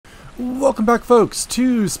Welcome back, folks,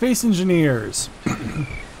 to Space Engineers.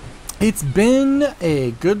 It's been a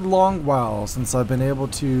good long while since I've been able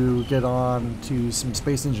to get on to some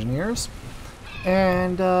Space Engineers.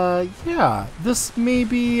 And yeah, this may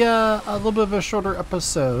be a little bit of a shorter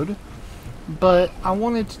episode, but I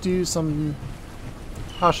wanted to do some,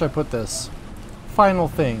 how should I put this, final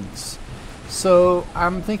things. So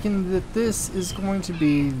I'm thinking that this is going to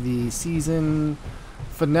be the season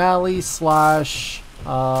finale slash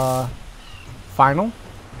final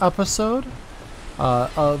episode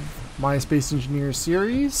of my Space Engineer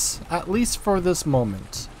series, at least for this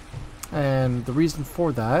moment. And the reason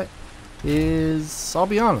for that is, I'll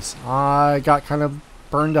be honest, I got kind of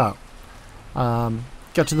burned out.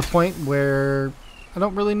 Got to the point where I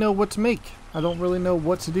don't really know what to make. I don't really know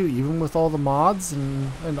what to do, even with all the mods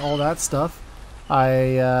and all that stuff.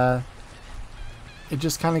 It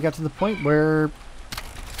just kind of got to the point where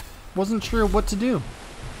wasn't sure what to do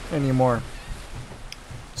anymore.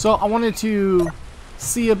 So I wanted to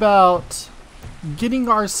see about getting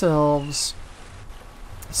ourselves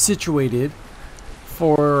situated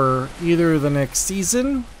for either the next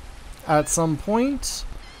season at some point.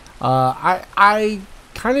 I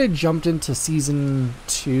kind of jumped into season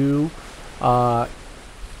 2 kind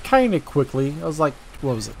of quickly. I was like,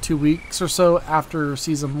 what was it, 2 weeks or so after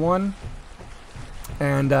season 1,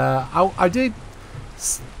 and I did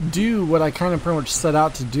do what I kind of pretty much set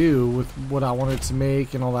out to do with what I wanted to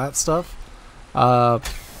make and all that stuff.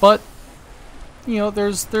 But you know,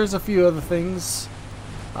 there's a few other things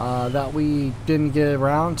that we didn't get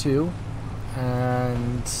around to,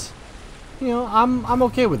 and you know, I'm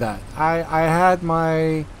okay with that. I had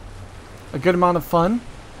a good amount of fun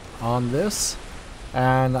on this,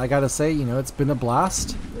 and I gotta say, you know, it's been a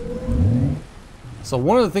blast. So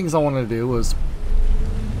one of the things I wanted to do was,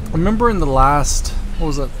 remember in the last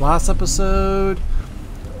episode,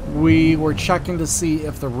 we were checking to see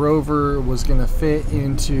if the rover was going to fit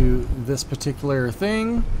into this particular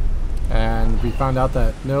thing, and we found out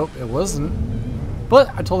that nope, it wasn't. But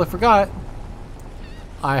I totally forgot,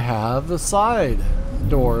 I have the side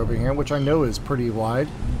door over here, which I know is pretty wide,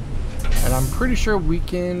 and I'm pretty sure we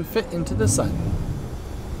can fit into this side.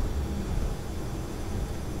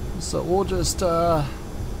 So we'll just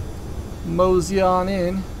mosey on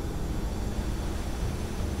in.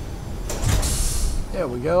 There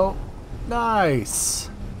we go. Nice.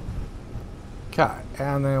 Okay,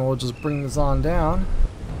 and then we'll just bring this on down.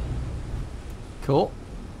 Cool.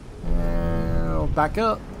 And we'll back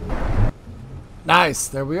up. Nice.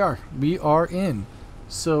 There we are. We are in.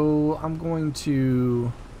 So I'm not going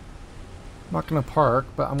to park,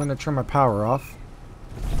 but I'm going to turn my power off.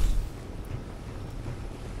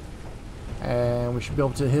 And we should be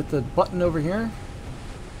able to hit the button over here.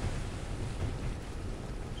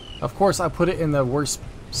 Of course, I put it in the worst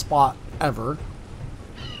spot ever,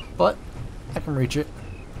 but I can reach it.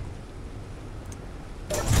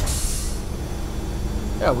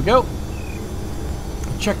 There we go.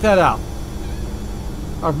 Check that out.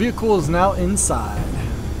 Our vehicle is now inside.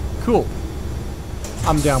 Cool.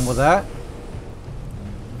 I'm down with that.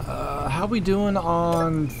 How we doing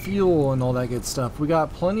on fuel and all that good stuff? We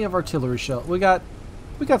got plenty of artillery shells. We got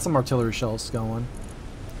some artillery shells going.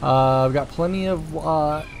 We got plenty of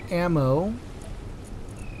ammo.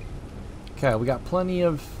 Okay, we got plenty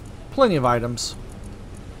of items.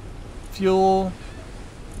 Fuel,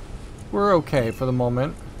 we're okay for the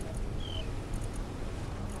moment.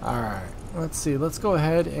 Alright, let's see. Let's go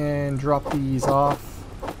ahead and drop these off.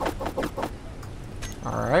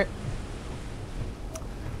 Alright.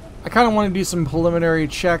 I kind of want to do some preliminary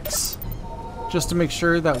checks just to make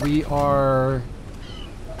sure that we are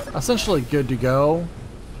essentially good to go.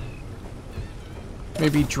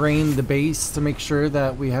 Maybe drain the base to make sure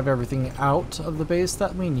that we have everything out of the base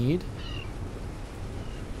that we need.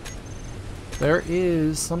 There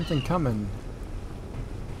is something coming.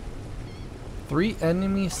 3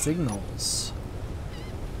 enemy signals.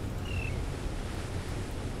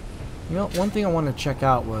 You know, one thing I want to check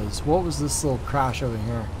out was, what was this little crash over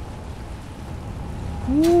here?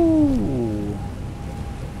 Ooh.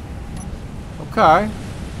 Okay.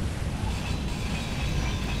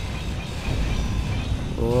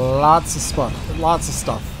 Lots of stuff. Lots of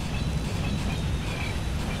stuff.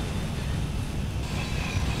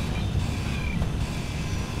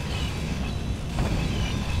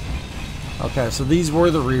 Okay, so these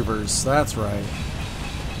were the Reavers. That's right.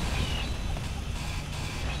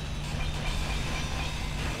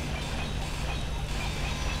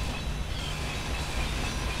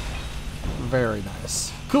 Very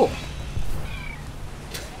nice. Cool.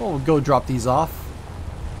 Well, we'll go drop these off.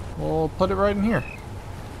 We'll put it right in here.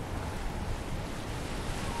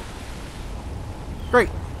 Great.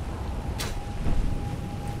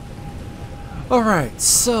 Alright,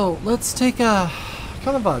 so let's take a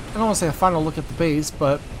kind of a, I don't want to say a final look at the base,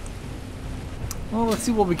 but well, let's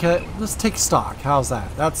see what we can. Let's take stock. How's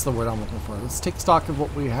that? That's the word I'm looking for. Let's take stock of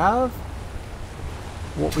what we have,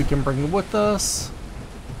 what we can bring with us.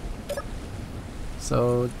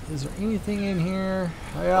 So, is there anything in here?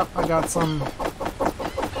 Yep, I got some.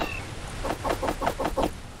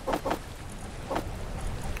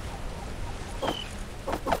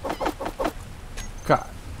 Okay.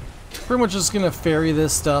 Pretty much just gonna ferry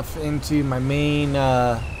this stuff into my main,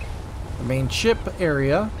 main ship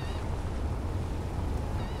area.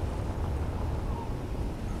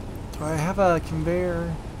 Do I have a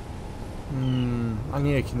conveyor? I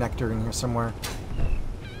need a connector in here somewhere.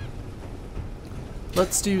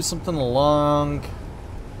 Let's do something along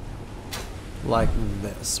like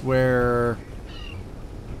this, where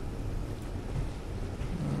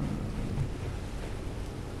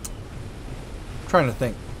I'm trying to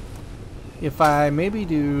think. If I maybe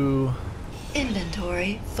do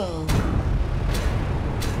inventory full.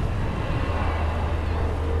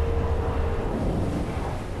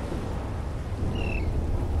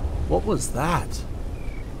 What was that?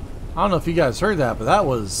 I don't know if you guys heard that, but that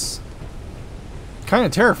was kind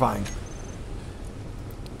of terrifying.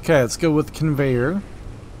 Okay, let's go with conveyor.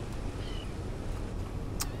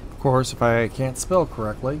 Of course, if I can't spell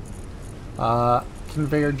correctly.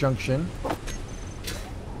 Conveyor junction.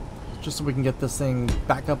 Just so we can get this thing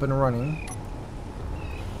back up and running.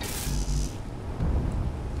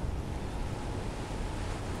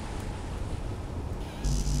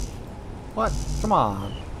 What? Come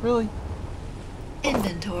on. Really?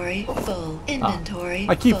 Inventory full. Inventory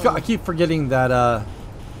full. I full. keep forgetting that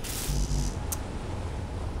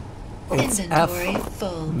it's Inventory F,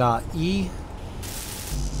 full. not E.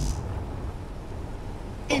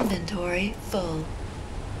 Inventory full.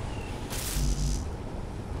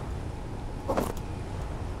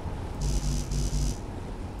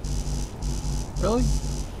 Really?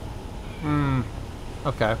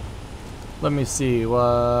 Okay. Let me see.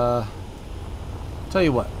 Tell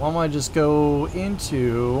you what. Why don't I just go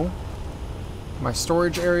into my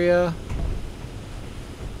storage area,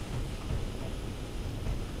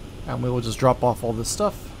 and we will just drop off all this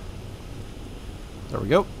stuff. There we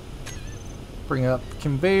go. Bring up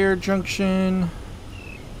conveyor junction.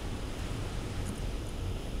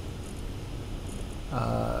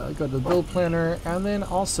 Go to the build planner, and then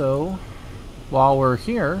also, while we're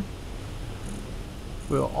here,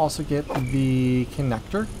 we'll also get the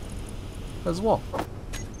connector as well.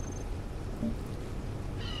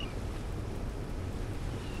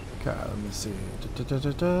 Okay, let me see.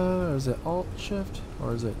 Is it Alt Shift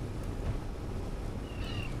or is it?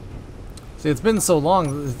 See, it's been so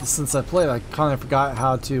long since I played, I kind of forgot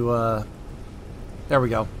how to. There we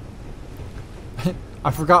go. I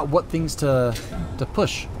forgot what things to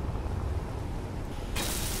push.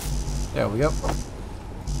 There we go.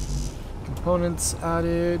 Components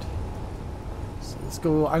added. So let's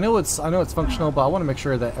go. I know it's functional, but I want to make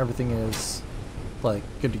sure that everything is like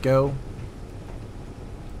good to go.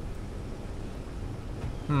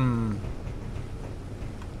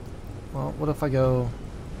 Well, what if I go?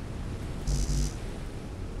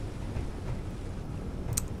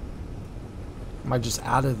 I just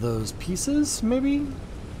added those pieces, maybe?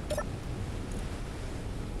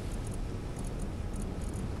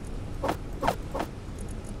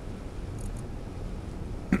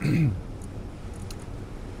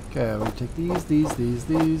 Okay, we take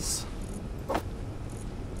these.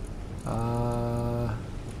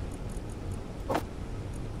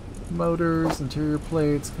 Motors, interior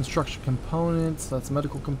plates, construction components, that's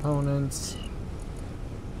medical components.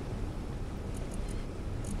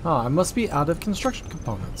 Oh, I must be out of construction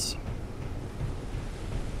components.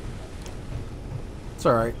 It's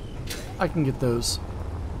alright. I can get those.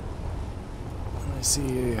 Let me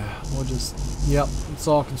see. We'll just... Yep, it's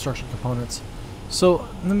all construction components. So,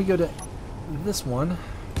 let me go to this one.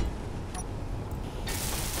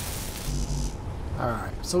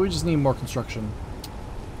 Alright, so we just need more construction.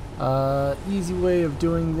 Easy way of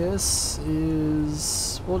doing this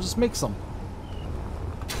is... we'll just make some.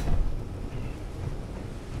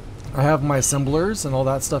 I have my assemblers and all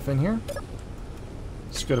that stuff in here.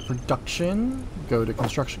 Let's go to production, go to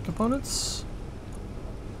construction components.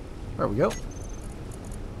 There we go.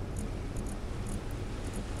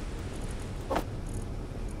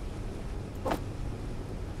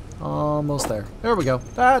 Almost there. There we go.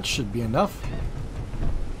 That should be enough.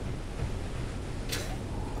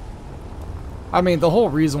 I mean, the whole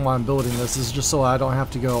reason why I'm building this is just so I don't have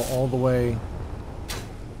to go all the way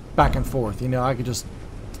back and forth. You know, I could just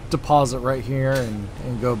deposit right here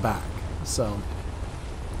and go back. So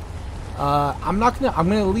I'm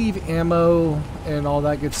gonna leave ammo and all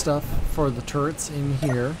that good stuff for the turrets in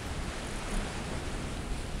here.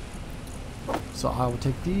 So I will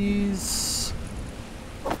take these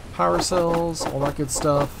power cells, all that good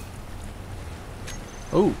stuff.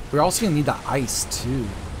 Oh, we're also gonna need that ice too,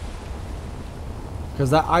 because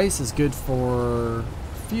that ice is good for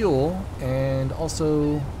fuel and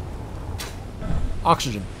also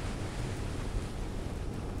oxygen.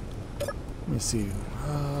 Let me see.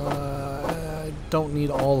 I don't need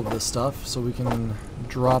all of this stuff, so we can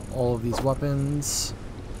drop all of these weapons,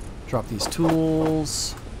 drop these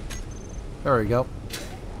tools. There we go.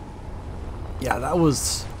 Yeah, that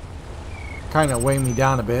was kind of weighing me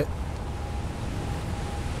down a bit.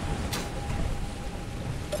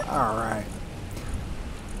 Alright.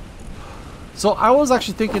 So I was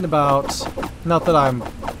actually thinking about, not that I'm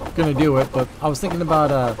gonna do it, but I was thinking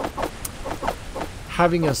about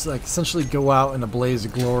having us like essentially go out in a blaze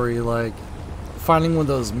of glory, like finding one of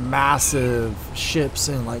those massive ships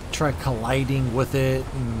and like try colliding with it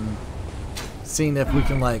and seeing if we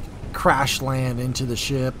can like crash land into the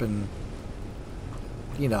ship and,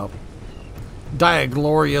 you know, die a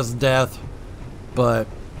glorious death. But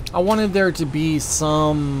I wanted there to be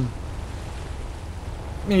some,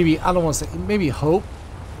 maybe, I don't want to say, maybe hope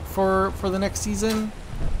for the next season.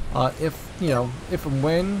 If, you know, if and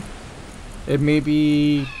when. It may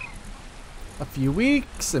be a few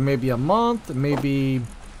weeks, it may be a month, it may be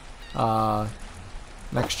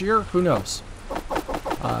next year, who knows.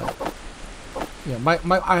 Yeah,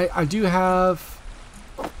 I do have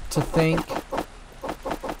to thank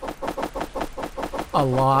a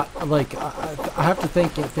lot, like I have to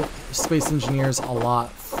thank Space Engineers a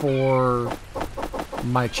lot for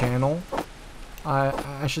my channel,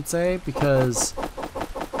 I should say, because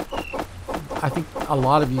I think a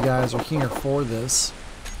lot of you guys are here for this,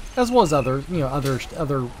 as well as other, you know,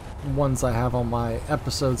 other ones I have on my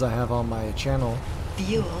episodes I have on my channel.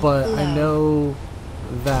 But I know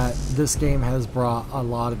that this game has brought a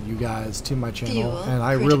lot of you guys to my channel, and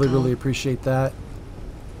I really appreciate that.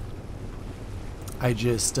 I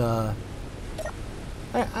just I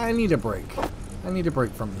need a break. I need a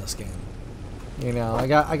break from this game. You know, I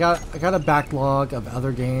got a backlog of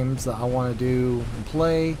other games that I want to do and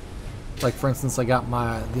play. Like, for instance, I got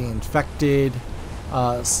the Infected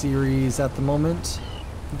series at the moment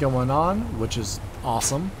going on, which is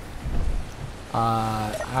awesome.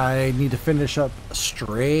 I need to finish up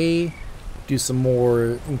Stray, do some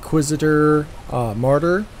more Inquisitor,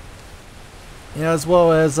 Martyr, as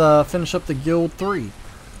well as finish up the Guild 3.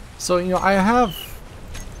 So, you know, I have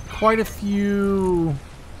quite a few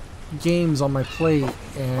games on my plate,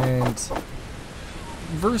 and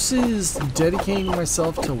versus dedicating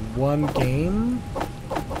myself to one game,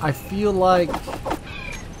 I feel like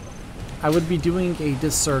I would be doing a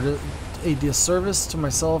disservice to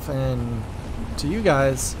myself and to you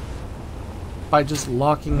guys by just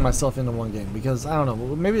locking myself into one game. Because I don't know,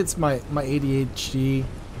 maybe it's my ADHD.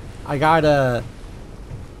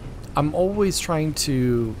 I'm always trying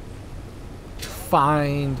to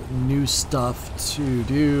find new stuff to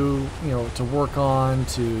do, you know, to work on,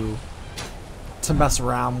 to mess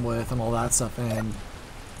around with and all that stuff, and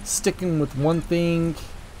sticking with one thing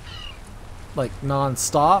like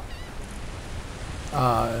non-stop,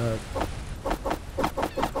 I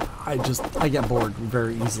get bored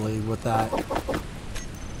very easily with that.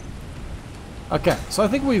 Okay, so I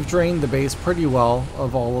think we've drained the base pretty well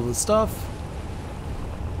of all of the stuff.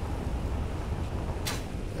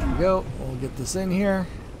 There we go. We'll get this in here.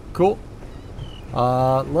 Cool.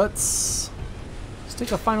 Let's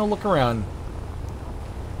take a final look around.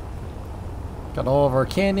 Got all of our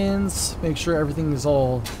cannons. Make sure everything is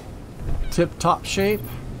all tip-top shape.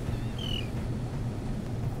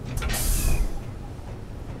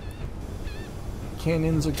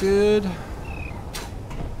 Cannons are good.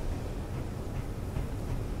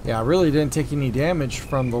 Yeah, I really didn't take any damage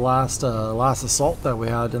from the last assault that we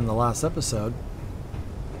had in the last episode,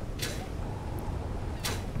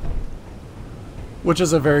 which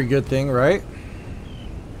is a very good thing, right?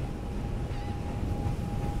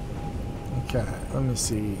 Okay, let me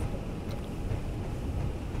see.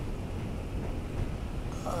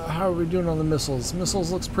 How are we doing on the missiles?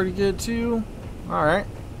 Missiles looks pretty good too. All right,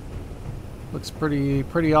 looks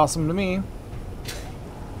pretty awesome to me.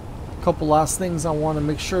 Couple last things I want to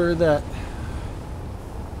make sure that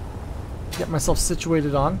get myself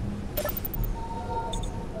situated on.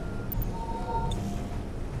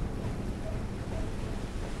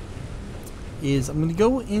 Is I'm going to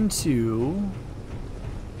go into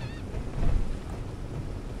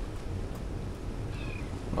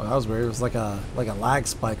Oh, that was weird. It was like a lag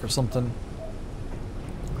spike or something.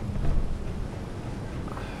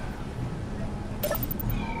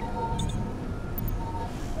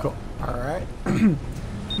 Cool. All right. I'm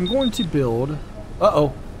going to build.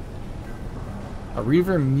 Uh-oh. A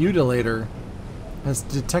Reaver Mutilator has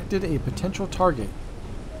detected a potential target.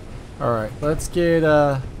 All right. Let's get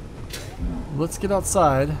outside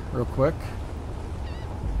real quick.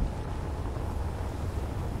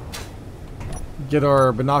 Get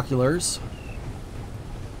our binoculars.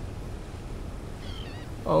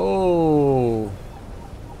 Oh.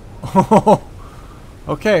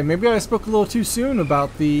 Okay, maybe I spoke a little too soon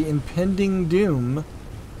about the impending doom.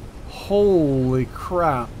 Holy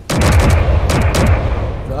crap.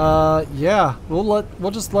 Yeah,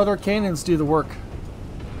 we'll just let our cannons do the work.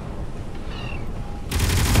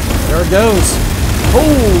 There it goes.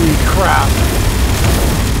 Holy crap.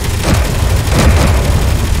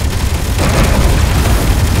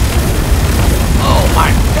 Oh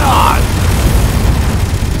my god.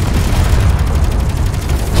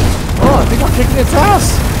 Oh, I think we're kicking its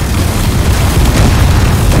ass.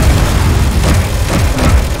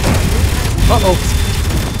 Uh-oh.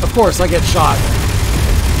 Of course, I get shot.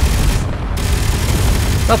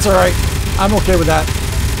 That's alright. I'm okay with that.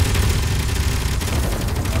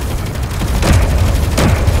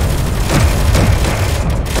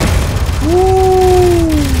 Woo!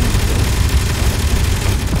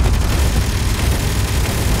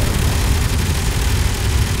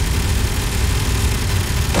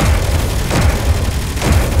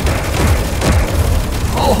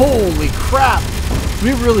 Oh, holy crap!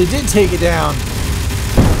 We really did take it down.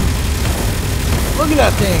 Look at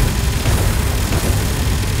that thing.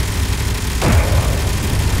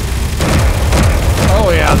 Oh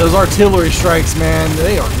yeah, those artillery strikes, man.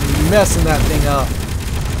 They are messing that thing up.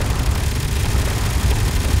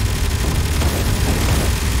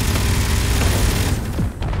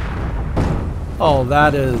 Oh,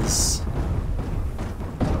 that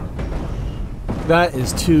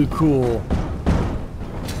is too cool.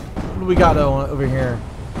 What do we got over here?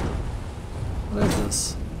 What is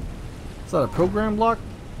this? Is that a program block?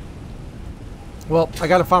 Well, I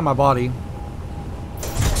gotta find my body.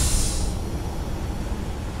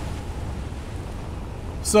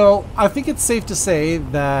 So, I think it's safe to say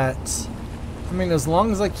that, I mean, as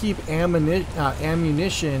long as I keep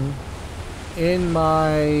ammunition in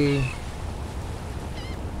my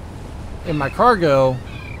cargo,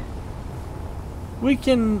 we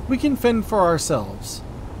can fend for ourselves.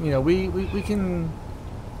 You know, we can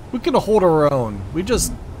hold our own. We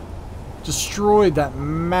just destroyed that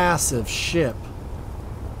massive ship.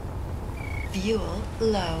 Fuel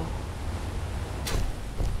low.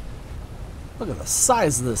 Look at the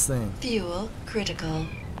size of this thing. Fuel critical.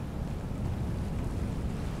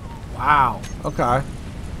 Wow. Okay. Let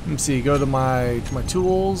me see. Go to my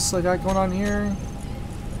tools I got going on here.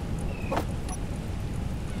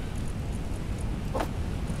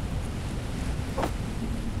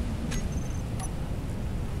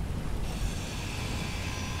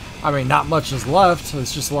 I mean, not much is left.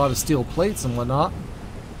 It's just a lot of steel plates and whatnot.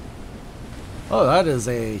 Oh, that is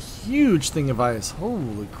a huge thing of ice.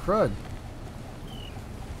 Holy crud.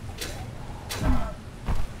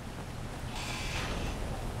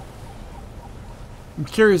 I'm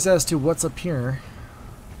curious as to what's up here.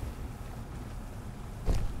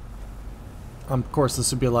 Of course,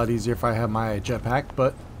 this would be a lot easier if I had my jetpack,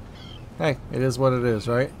 but hey, it is what it is,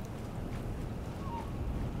 right?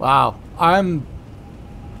 Wow. I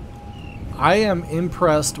am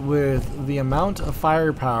impressed with the amount of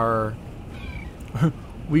firepower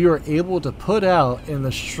we were able to put out in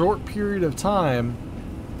the short period of time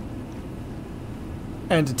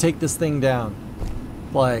and to take this thing down.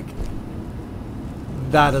 Like,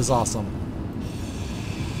 that is awesome.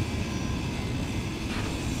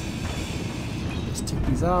 Let's take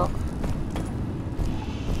these out.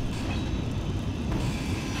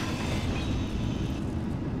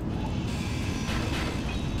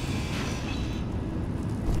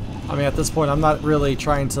 I mean, at this point, I'm not really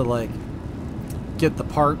trying to, like, get the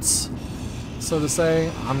parts, so to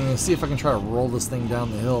say. I'm going to see if I can try to roll this thing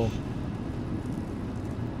down the hill.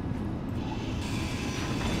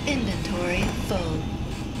 Inventory full.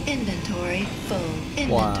 Inventory full.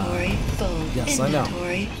 Wow. Inventory full. Yes, I know.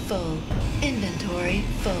 Inventory full. Inventory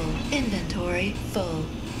full. Inventory full.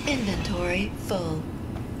 Inventory full.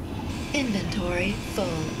 Inventory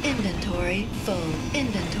full. Inventory full.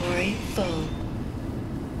 Inventory full.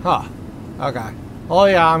 Huh. Okay. Oh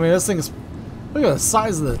yeah, I mean, this thing's... Look at the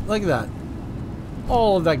size of it. Look at that.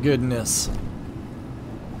 All of that goodness.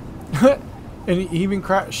 And he even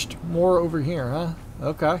crashed more over here, huh?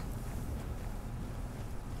 Okay.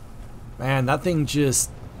 Man, that thing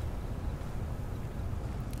just...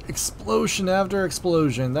 explosion after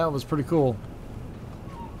explosion. That was pretty cool.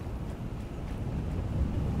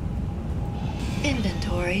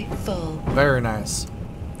 Inventory full. Very nice.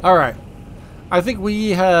 Alright. I think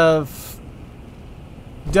we have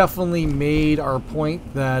definitely made our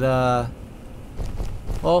point that,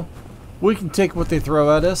 well, we can take what they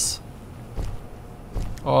throw at us.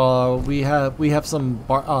 We have some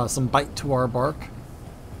bite to our bark.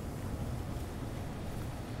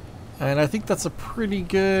 And I think that's a pretty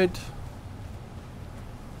good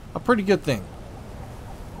thing.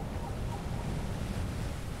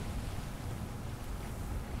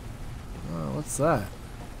 What's that?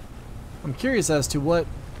 I'm curious as to what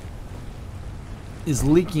is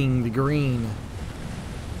leaking the green.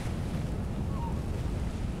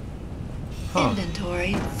 Huh.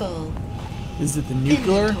 Inventory full. Is it the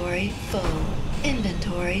nuclear? Inventory full.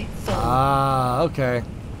 Inventory full. Ah, okay.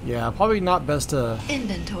 Yeah, probably not best to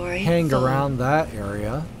Inventory hang full. around that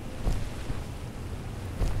area.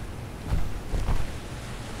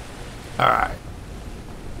 Alright.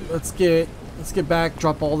 Let's get back,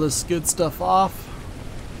 drop all this good stuff off.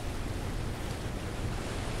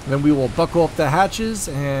 Then we will buckle up the hatches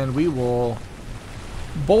and we will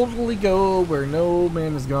boldly go where no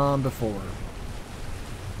man has gone before.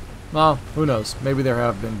 Well, who knows? Maybe there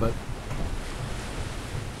have been, but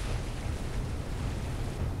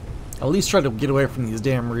at least try to get away from these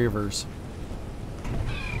damn reavers.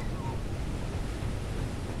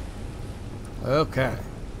 Okay.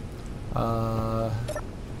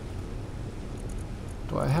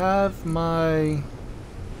 Do I have my...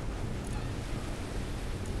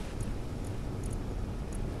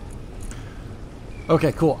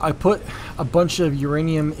 Okay, cool. I put a bunch of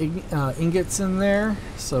uranium ingots in there,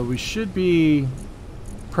 so we should be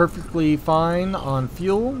perfectly fine on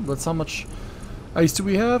fuel. That's how much ice do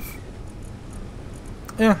we have?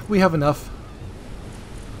 Yeah, we have enough.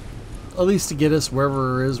 At least to get us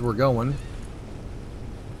wherever it is we're going.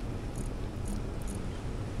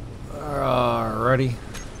 Alrighty.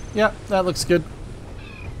 Yeah, that looks good.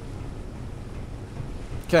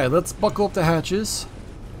 Okay, let's buckle up the hatches.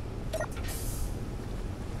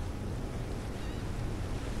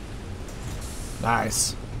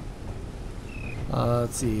 Nice.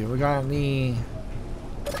 Let's see. We got any...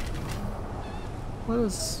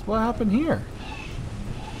 What happened here?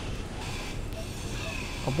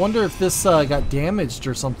 I wonder if this got damaged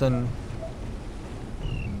or something.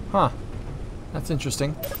 Huh. That's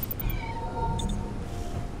interesting.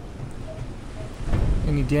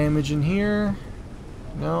 Any damage in here?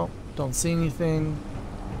 No, don't see anything.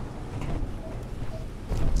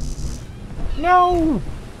 No!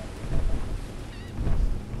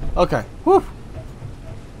 Okay. Whew.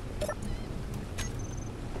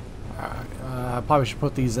 I probably should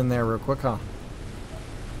put these in there real quick, huh?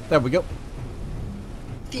 There we go.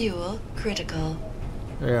 Fuel critical.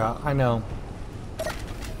 Yeah, I know.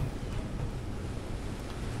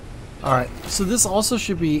 Alright, so this also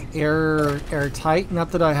should be airtight.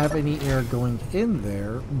 Not that I have any air going in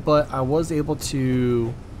there, but I was able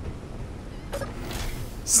to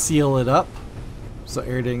seal it up so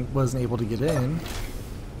air wasn't able to get in.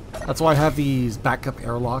 That's why I have these backup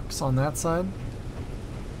airlocks on that side.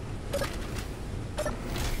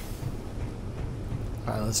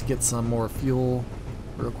 Alright, let's get some more fuel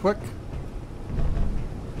real quick.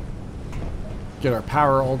 Get our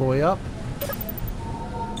power all the way up.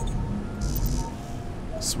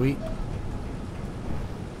 Sweet.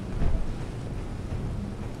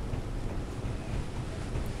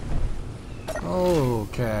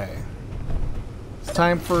 Okay. It's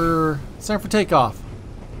time for takeoff.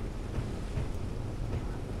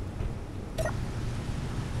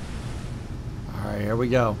 Alright, here we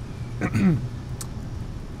go.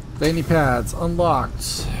 Landing pads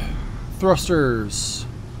unlocked. Thrusters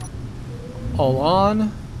all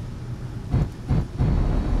on.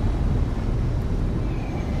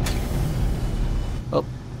 Oh,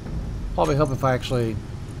 probably help if I actually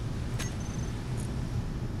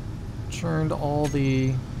turned all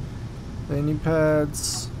the landing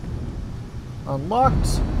pads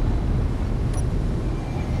unlocked.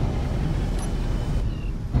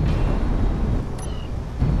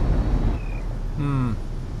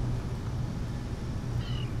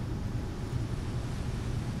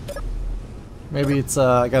 Maybe it's,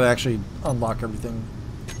 I gotta actually unlock everything.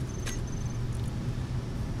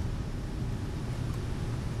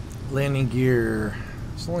 Landing gear.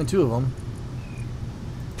 There's only 2 of them.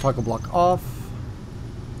 Toggle block off.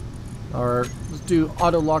 Or let's do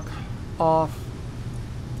auto lock off.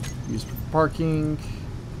 Use for parking.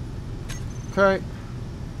 Okay.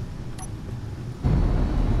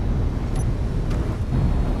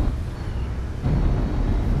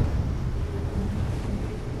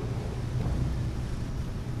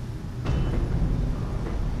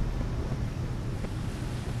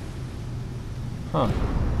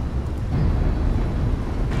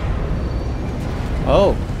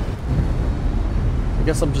 Oh. I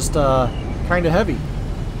guess I'm just kind of heavy.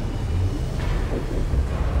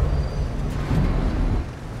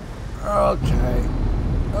 Okay.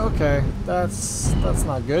 Okay. That's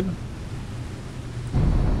not good.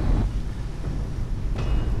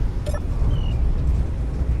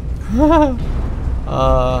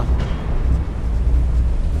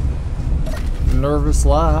 Nervous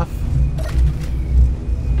laugh.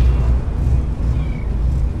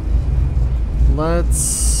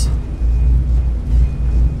 Let's...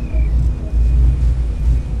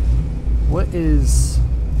 What is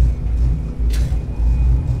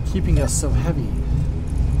keeping us so heavy?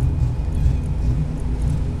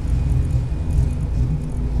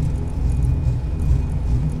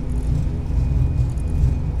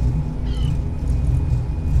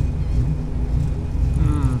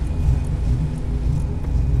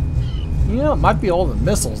 You know, it might be all the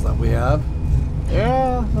missiles that we have.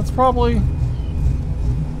 Yeah, that's probably...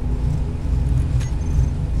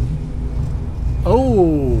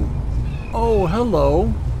 Oh! Oh,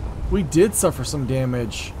 hello. We did suffer some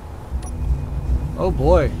damage. Oh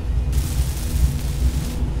boy.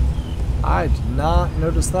 I did not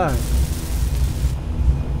notice that.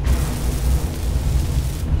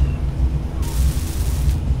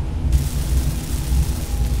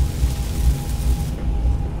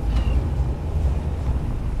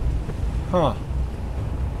 Huh.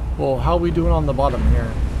 Well, how are we doing on the bottom here?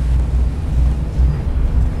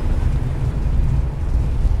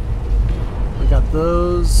 We got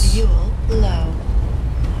those. Fuel low.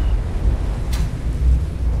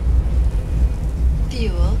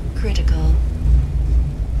 Fuel critical.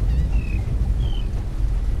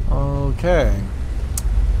 Okay.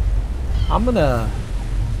 I'm gonna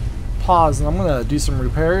pause and I'm gonna do some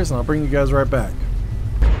repairs and I'll bring you guys right back.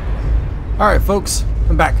 Alright folks,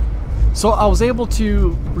 I'm back. So I was able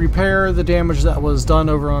to repair the damage that was done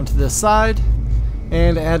over onto this side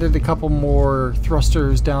and added a couple more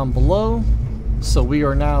thrusters down below. So we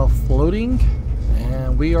are now floating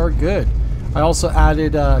and we are good. I also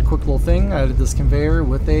added a quick little thing. I added this conveyor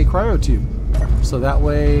with a cryo tube. So that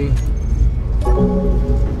way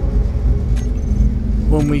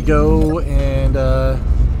when we go and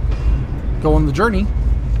go on the journey,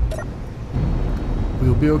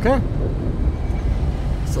 we'll be okay.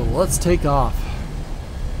 So let's take off.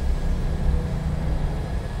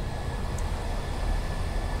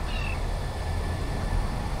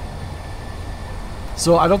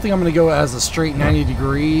 So I don't think I'm going to go as a straight 90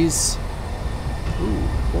 degrees. Ooh,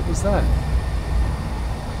 what was that?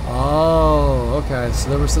 Oh, okay. So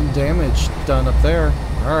there was some damage done up there.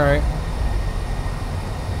 Alright.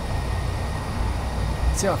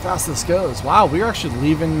 Let's see how fast this goes. Wow, we're actually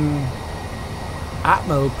leaving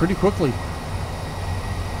Atmo pretty quickly.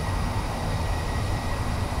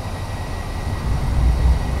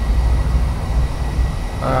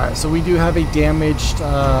 Alright, so we do have a damaged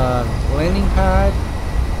landing pad.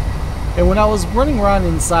 And when I was running around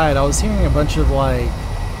inside, I was hearing a bunch of like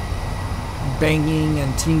banging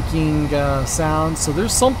and tinking sounds. So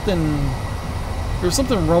there's something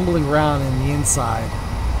rumbling around in the inside.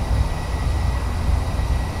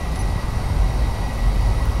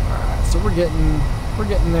 Alright, so we're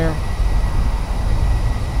getting there.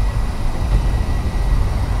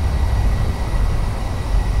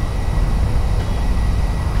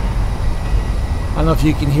 I don't know if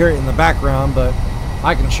you can hear it in the background, but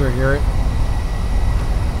I can sure hear it.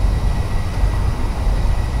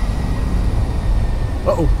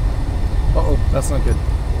 Uh-oh. Uh-oh, that's not good.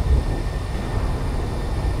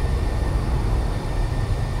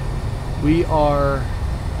 We are...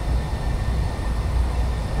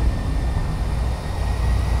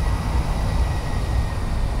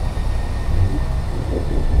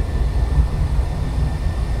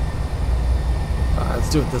 let's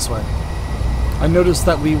do it this way. I noticed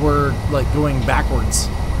that we were like going backwards.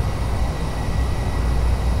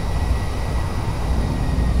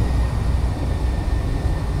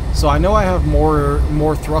 So I know I have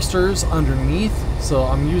more thrusters underneath, so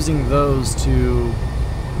I'm using those to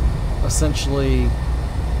essentially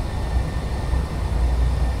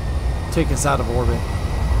take us out of orbit.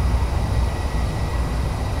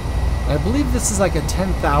 I believe this is like a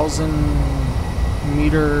 10,000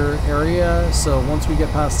 meter area, so once we get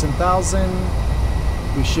past 10,000,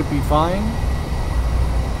 we should be fine.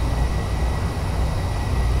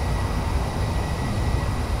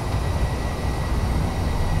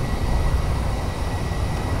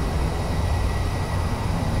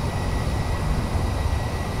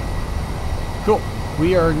 Cool.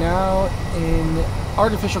 We are now in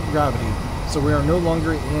artificial gravity, so we are no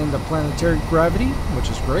longer in the planetary gravity, which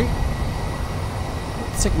is great.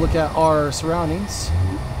 Let's take a look at our surroundings.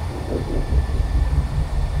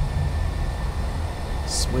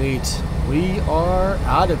 Sweet. We are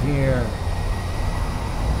out of here.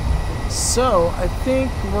 So, I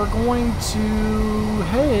think we're going to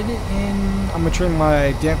head in... I'm going to turn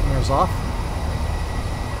my dampeners off.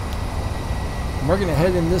 And we're going to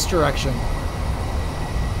head in this direction.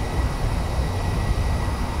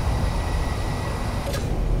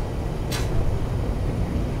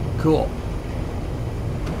 Cool.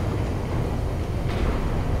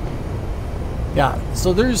 Yeah,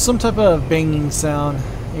 so there's some type of banging sound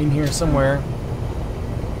in here somewhere.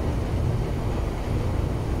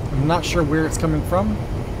 I'm not sure where it's coming from.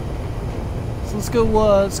 So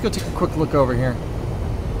let's go take a quick look over here.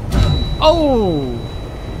 Oh!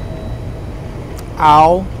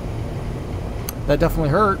 Ow. That definitely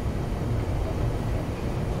hurt.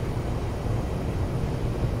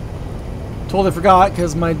 Totally forgot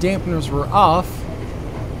because my dampeners were off.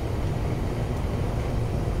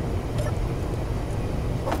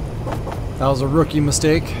 That was a rookie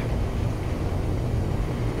mistake.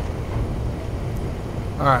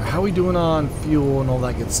 Alright, how we doing on fuel and all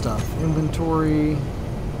that good stuff? Inventory.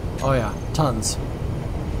 Oh yeah, tons.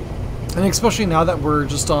 And especially now that we're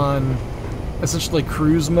just on essentially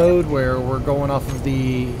cruise mode where we're going off of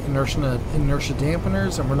the inertia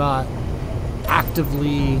dampeners and we're not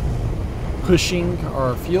actively pushing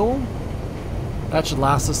our fuel. That should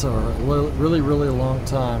last us a really long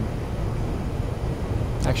time.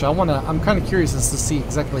 Actually, I'm kind of curious as to see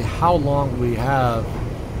exactly how long we have.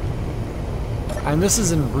 And this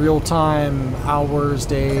is in real time, hours,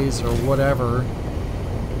 days, or whatever,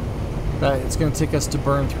 that it's going to take us to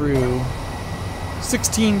burn through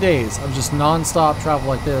 16 days of just non-stop travel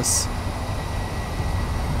like this.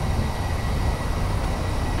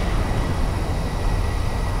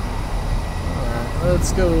 Alright,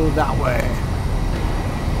 let's go that way.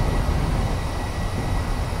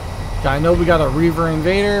 Okay, I know we got a Reaver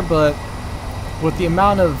Invader, but with the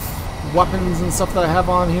amount of weapons and stuff that I have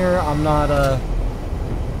on here, I'm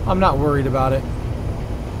not worried about it.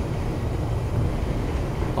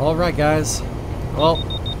 Alright guys. Well,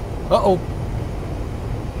 uh-oh.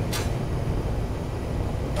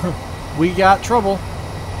 We got trouble.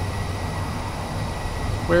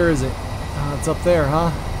 Where is it? Oh, it's up there,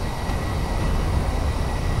 huh?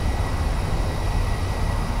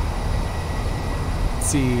 Let's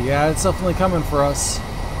see. Yeah, it's definitely coming for us.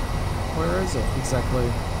 Where is it exactly?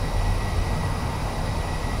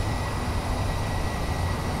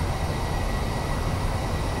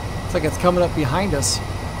 Looks like it's coming up behind us.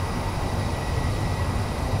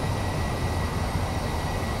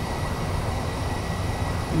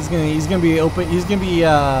 He's gonna be open. He's gonna be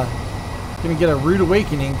gonna get a rude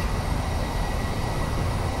awakening.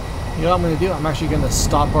 You know what I'm gonna do? I'm actually gonna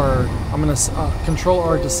stop our. I'm gonna control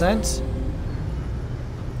our descent.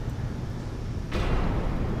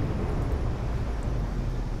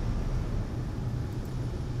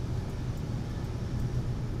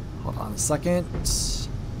 Hold on a second.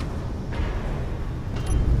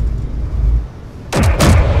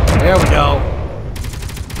 There we go.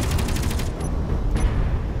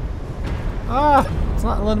 Ah, it's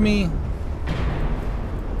not letting me.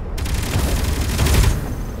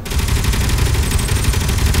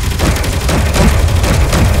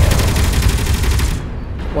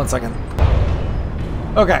 One second.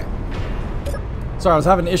 Okay. Sorry, I was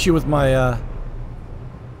having an issue with my, How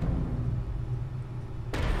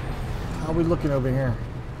are we looking over here?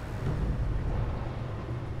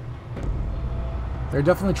 They're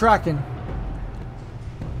definitely tracking.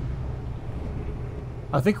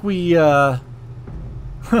 I think we,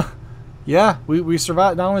 yeah, we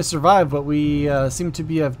survived. Not only survived, but we seem to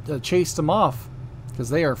be have chased them off because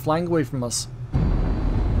they are flying away from us.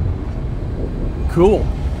 Cool.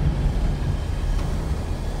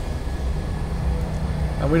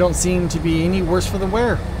 And we don't seem to be any worse for the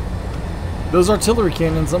wear. Those artillery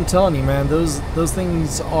cannons, I'm telling you, man, those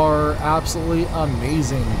things are absolutely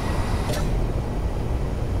amazing.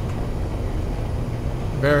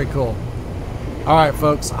 Very cool. Alright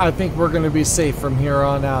folks, I think we're going to be safe from here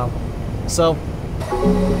on out. So,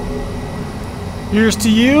 here's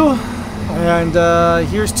to you, and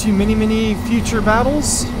here's to many future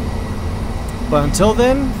battles. But until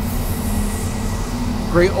then,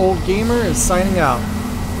 Great Old Gamer is signing out.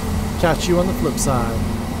 Catch you on the flip side.